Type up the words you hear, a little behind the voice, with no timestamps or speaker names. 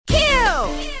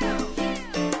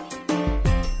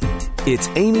It's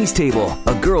Amy's Table,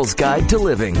 a girl's guide to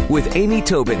living with Amy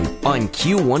Tobin on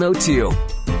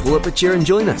Q102. Pull up a chair and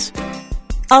join us.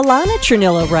 Alana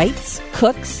Trinilla writes,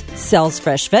 cooks, sells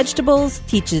fresh vegetables,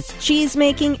 teaches cheese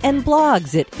making, and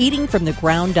blogs at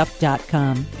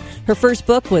eatingfromthegroundup.com. Her first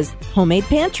book was Homemade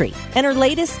Pantry, and her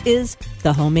latest is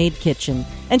The Homemade Kitchen.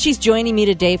 And she's joining me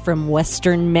today from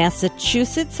Western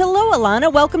Massachusetts. Hello,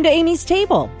 Alana. Welcome to Amy's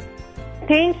Table.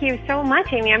 Thank you so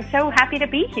much, Amy. I'm so happy to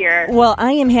be here. Well,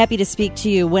 I am happy to speak to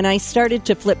you. When I started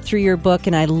to flip through your book,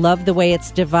 and I love the way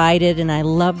it's divided, and I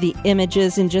love the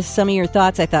images and just some of your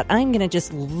thoughts, I thought, I'm going to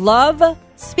just love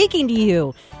speaking to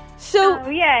you. So,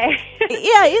 yay.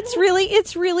 Yeah, it's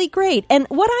really great. And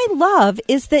what I love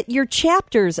is that your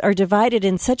chapters are divided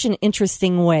in such an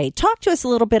interesting way. Talk to us a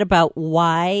little bit about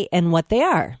why and what they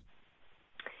are.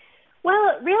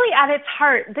 Well, really at its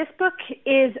heart, this book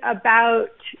is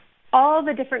about all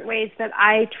the different ways that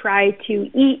I try to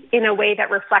eat in a way that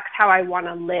reflects how I want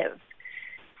to live.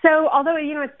 So although,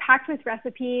 it's packed with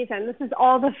recipes and this is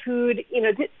all the food,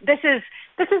 this is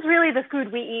really the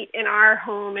food we eat in our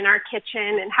home, in our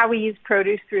kitchen, and how we use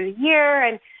produce through the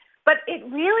year. But it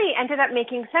really ended up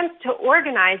making sense to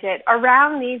organize it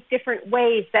around these different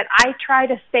ways that I try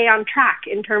to stay on track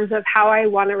in terms of how I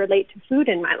want to relate to food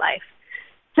in my life.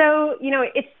 So,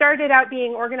 it started out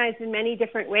being organized in many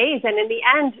different ways. And in the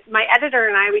end, my editor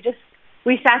and I,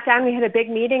 we sat down, we had a big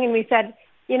meeting, and we said,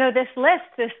 this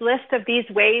list of these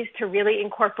ways to really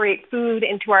incorporate food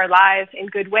into our lives in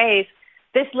good ways,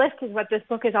 this list is what this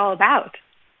book is all about.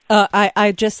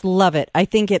 I just love it. I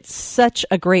think it's such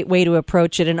a great way to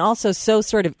approach it, and also so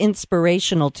sort of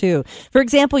inspirational, too. For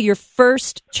example, your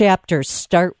first chapter,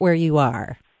 Start Where You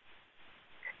Are.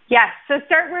 Yes. So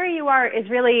Start Where You Are is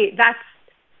really,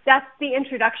 that's the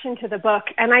introduction to the book.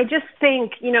 And I just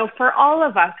think, for all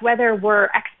of us, whether we're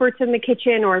experts in the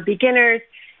kitchen or beginners,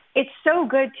 it's so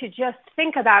good to just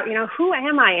think about, who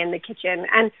am I in the kitchen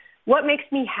and what makes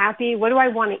me happy? What do I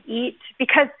want to eat?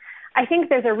 Because I think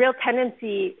there's a real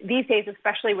tendency these days,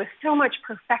 especially with so much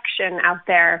perfection out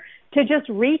there, to just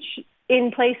reach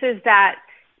in places that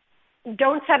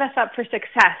don't set us up for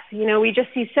success. We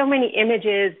just see so many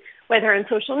images, whether in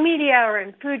social media or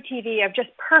in food TV, of just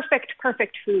perfect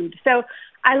food. So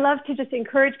I love to just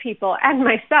encourage people and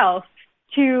myself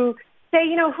to say,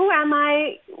 who am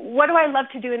I? What do I love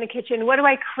to do in the kitchen? What do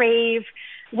I crave?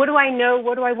 What do I know?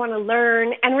 What do I want to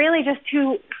learn? And really just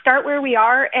to start where we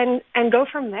are and go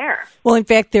from there. Well, in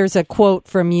fact, there's a quote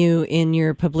from you in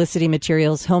your publicity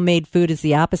materials. Homemade food is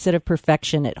the opposite of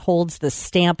perfection. It holds the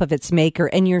stamp of its maker.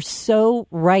 And you're so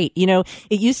right.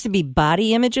 It used to be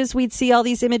body images we'd see all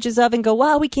these images of and go,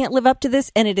 wow, we can't live up to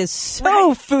this. And it is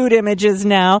so food images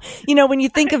now. When you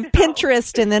think of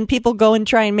Pinterest and then people go and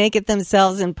try and make it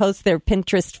themselves and post their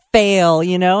Pinterest fail,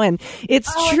 and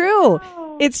it's true.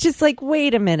 It's just like,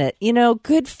 wait a minute,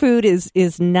 good food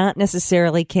is not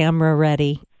necessarily camera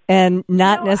ready and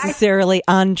not necessarily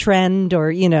on trend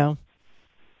or,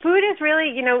 Food is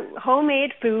really,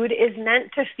 homemade food is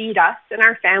meant to feed us and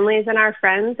our families and our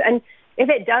friends. And if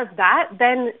it does that,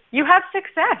 then you have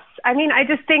success. I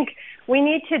just think we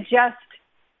need to just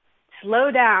slow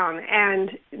down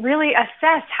and really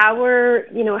assess how we're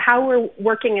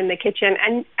working in the kitchen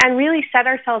and really set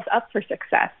ourselves up for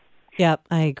success. Yep,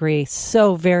 I agree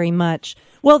so very much.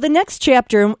 Well, the next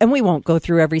chapter, and we won't go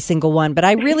through every single one, but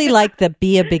I really like the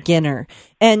Be a Beginner.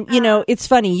 And, it's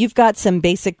funny, you've got some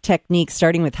basic techniques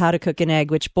starting with how to cook an egg,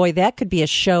 which, boy, that could be a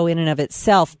show in and of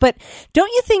itself. But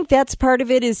don't you think that's part of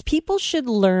it is people should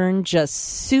learn just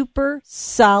super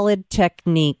solid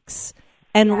techniques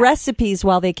and recipes,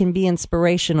 while they can be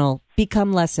inspirational,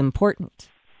 become less important?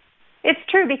 It's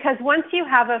true, because once you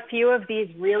have a few of these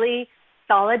really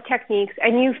solid techniques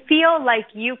and you feel like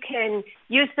you can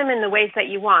use them in the ways that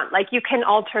you want, like you can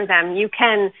alter them, you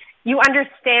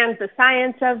understand the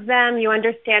science of them, you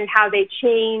understand how they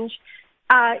change,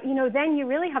 then you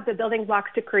really have the building blocks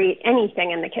to create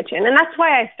anything in the kitchen. And that's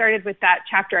why I started with that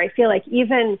chapter. I feel like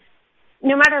even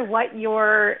no matter what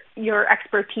your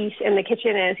expertise in the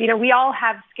kitchen is, we all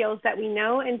have skills that we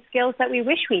know and skills that we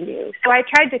wish we knew. So I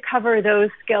tried to cover those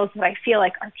skills that I feel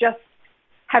like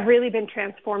have really been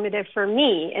transformative for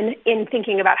me in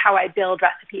thinking about how I build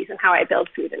recipes and how I build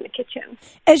food in the kitchen.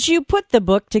 As you put the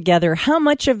book together, how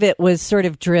much of it was sort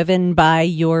of driven by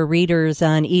your readers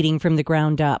on eating from the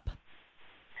ground up?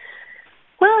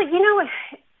 Well,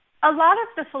 a lot of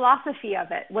the philosophy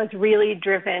of it was really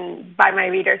driven by my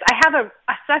readers. I have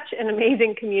such an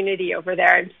amazing community over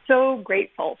there. I'm so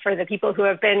grateful for the people who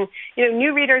have been,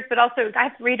 new readers, but also I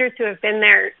have readers who have been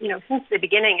there, since the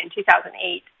beginning in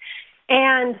 2008.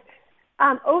 And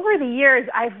Over the years,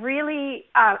 I've really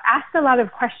asked a lot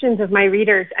of questions of my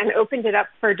readers and opened it up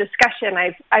for discussion.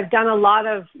 I've done a lot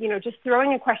of, just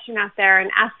throwing a question out there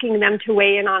and asking them to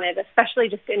weigh in on it, especially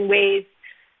just in ways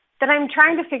that I'm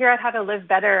trying to figure out how to live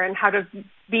better and how to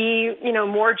be,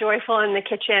 more joyful in the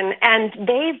kitchen. And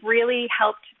they've really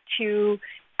helped to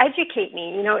educate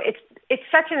me. It's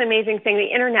such an amazing thing.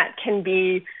 The internet can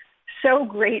be so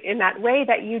great in that way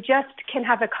that you just can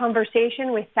have a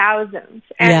conversation with thousands.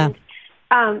 And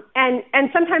and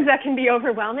sometimes that can be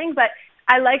overwhelming, but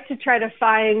I like to try to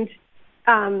find,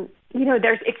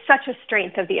 it's such a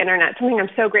strength of the internet, something I'm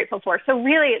so grateful for. So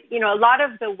really, a lot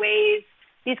of the ways,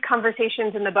 these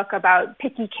conversations in the book about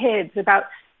picky kids, about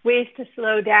ways to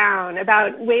slow down,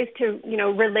 about ways to,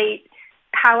 relate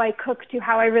how I cook to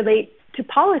how I relate to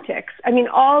politics. I mean,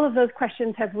 all of those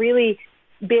questions have really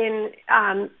been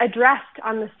addressed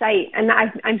on the site. And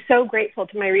I'm so grateful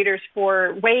to my readers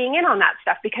for weighing in on that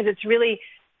stuff, because it's really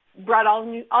brought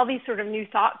all these sort of new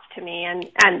thoughts to me. And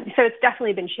so it's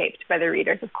definitely been shaped by the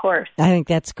readers, of course. I think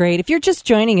that's great. If you're just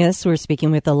joining us, we're speaking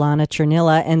with Ilana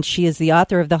Chernila, and she is the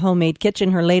author of The Homemade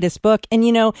Kitchen, her latest book. And,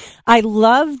 I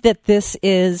love that this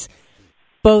is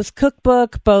both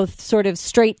cookbook, both sort of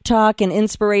straight talk and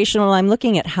inspirational. I'm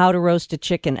looking at how to roast a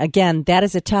chicken. Again, that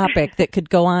is a topic that could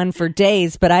go on for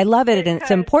days, but I love it, and it's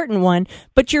an important one.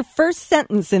 But your first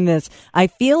sentence in this, I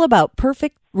feel about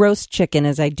perfect roast chicken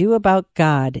as I do about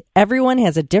God. Everyone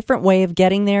has a different way of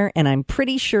getting there, and I'm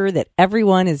pretty sure that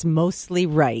everyone is mostly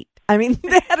right. I mean,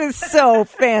 that is so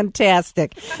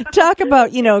fantastic. Talk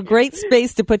about, a great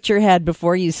space to put your head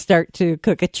before you start to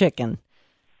cook a chicken.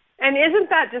 And isn't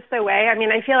that just the way? I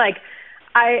mean, I feel like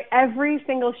every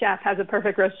single chef has a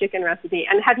perfect roast chicken recipe.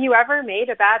 And have you ever made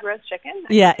a bad roast chicken?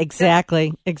 Yeah,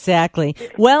 exactly.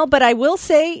 Well, but I will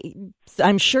say,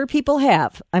 I'm sure people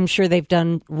have. I'm sure they've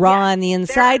done raw on the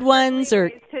inside ones, or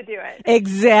ways to do it.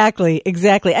 Exactly.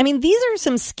 I mean, these are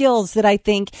some skills that I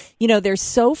think, they're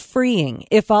so freeing.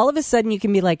 If all of a sudden you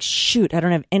can be like, shoot, I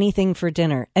don't have anything for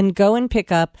dinner, and go and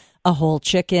pick up a whole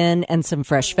chicken and some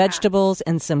fresh vegetables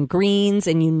and some greens,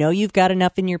 and you've got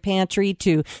enough in your pantry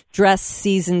to dress,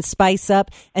 season, spice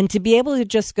up, and to be able to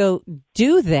just go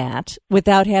do that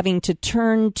without having to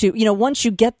turn to, once you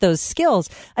get those skills,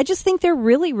 I just think they're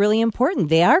really, really important.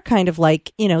 They are kind of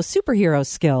like, superhero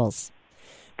skills.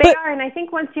 They are, and I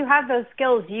think once you have those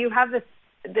skills, you have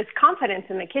this confidence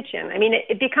in the kitchen. I mean,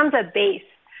 it becomes a base.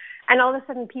 And all of a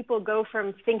sudden people go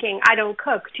from thinking, I don't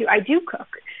cook, to I do cook.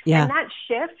 Yeah. And that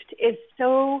shift is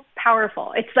so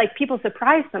powerful. It's like people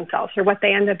surprise themselves for what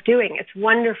they end up doing. It's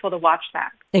wonderful to watch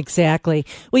that. Exactly.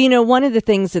 Well, one of the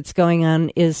things that's going on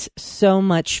is so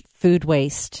much food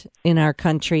waste in our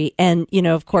country. And,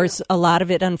 of course, a lot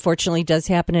of it, unfortunately, does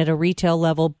happen at a retail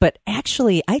level. But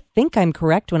actually, I think I'm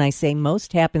correct when I say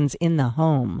most happens in the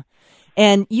home.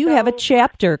 And you have a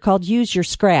chapter called Use Your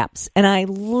Scraps, and I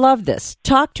love this.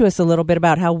 Talk to us a little bit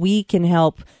about how we can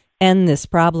help end this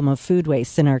problem of food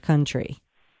waste in our country.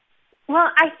 Well,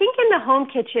 I think in the home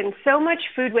kitchen, so much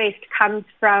food waste comes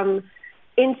from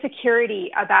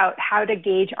insecurity about how to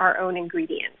gauge our own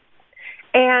ingredients.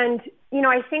 And,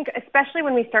 I think especially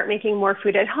when we start making more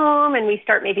food at home and we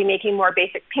start maybe making more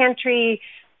basic pantry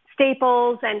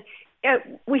staples, and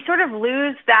we sort of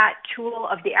lose that tool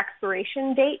of the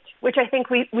expiration date, which I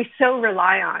think we so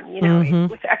rely on,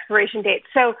 with the expiration date.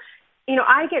 So,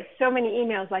 I get so many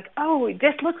emails like, oh,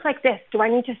 this looks like this. Do I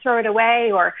need to throw it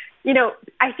away? Or,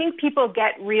 I think people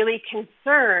get really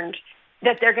concerned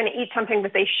that they're going to eat something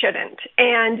that they shouldn't.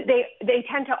 And they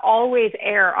tend to always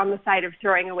err on the side of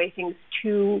throwing away things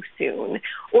too soon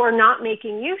or not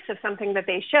making use of something that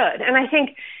they should. And I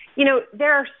think,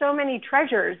 there are so many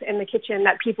treasures in the kitchen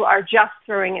that people are just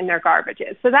throwing in their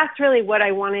garbages. So that's really what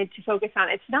I wanted to focus on.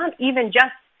 It's not even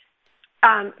just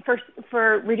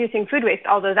for reducing food waste,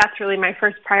 although that's really my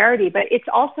first priority, but it's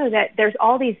also that there's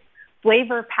all these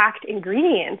flavor-packed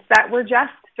ingredients that we're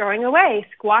just throwing away,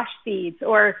 squash seeds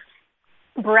or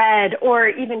bread or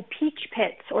even peach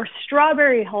pits or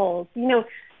strawberry hulls,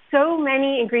 so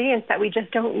many ingredients that we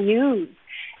just don't use.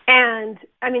 And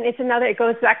I mean, it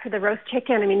goes back to the roast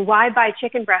chicken. I mean, why buy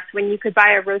chicken breast when you could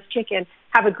buy a roast chicken,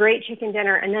 have a great chicken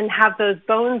dinner, and then have those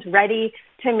bones ready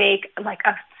to make like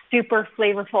a super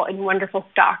flavorful and wonderful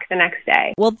stock the next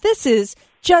day? Well, this is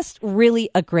Just really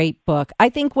a great book. I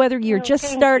think whether you're just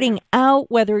starting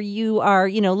out, whether you are,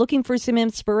 looking for some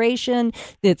inspiration,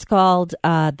 it's called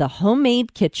The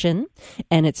Homemade Kitchen,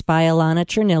 and it's by Alana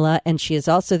Chernilla, and she is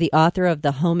also the author of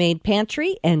The Homemade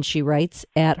Pantry, and she writes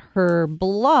at her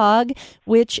blog,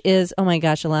 which is, oh my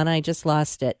gosh, Alana, I just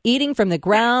lost it,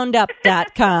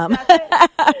 eatingfromthegroundup.com.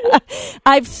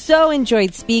 I've so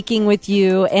enjoyed speaking with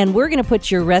you, and we're going to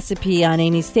put your recipe on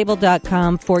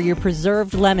amystable.com for your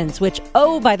preserved lemons, which,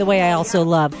 oh, by the way, I also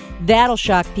love. That'll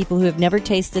shock people who have never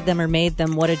tasted them or made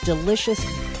them. What a delicious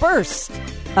burst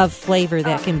of flavor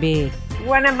that can be.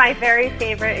 One of my very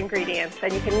favorite ingredients,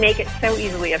 and you can make it so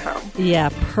easily at home. Yeah,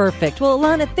 perfect. Well,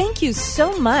 Alana, thank you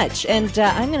so much. And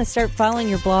I'm going to start following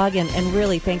your blog, and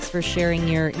really thanks for sharing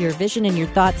your vision and your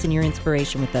thoughts and your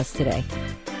inspiration with us today.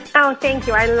 Oh, thank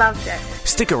you. I loved it.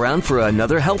 Stick around for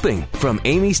another helping from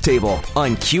Amy's Table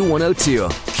on Q102.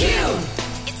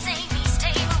 It's Amy's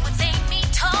Table with Amy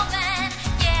Tobin.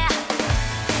 Yeah.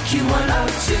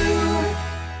 Q102.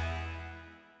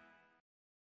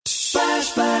 Splash,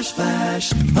 splash,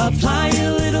 splash. Apply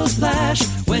a little splash.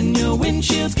 When your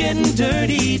windshield's getting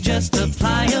dirty, just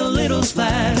apply a little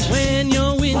splash. When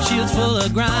your windshield's full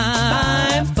of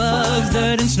grime, bugs,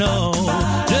 dirt, and snow,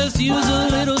 just use a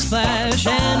little splash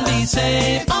and be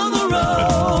safe on the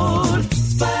road.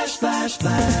 Splash, splash,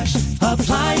 splash.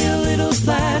 Apply a little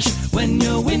splash. When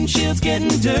your windshield's getting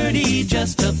dirty,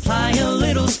 just apply a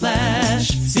little splash.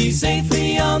 See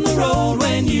safely on the road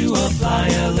when you apply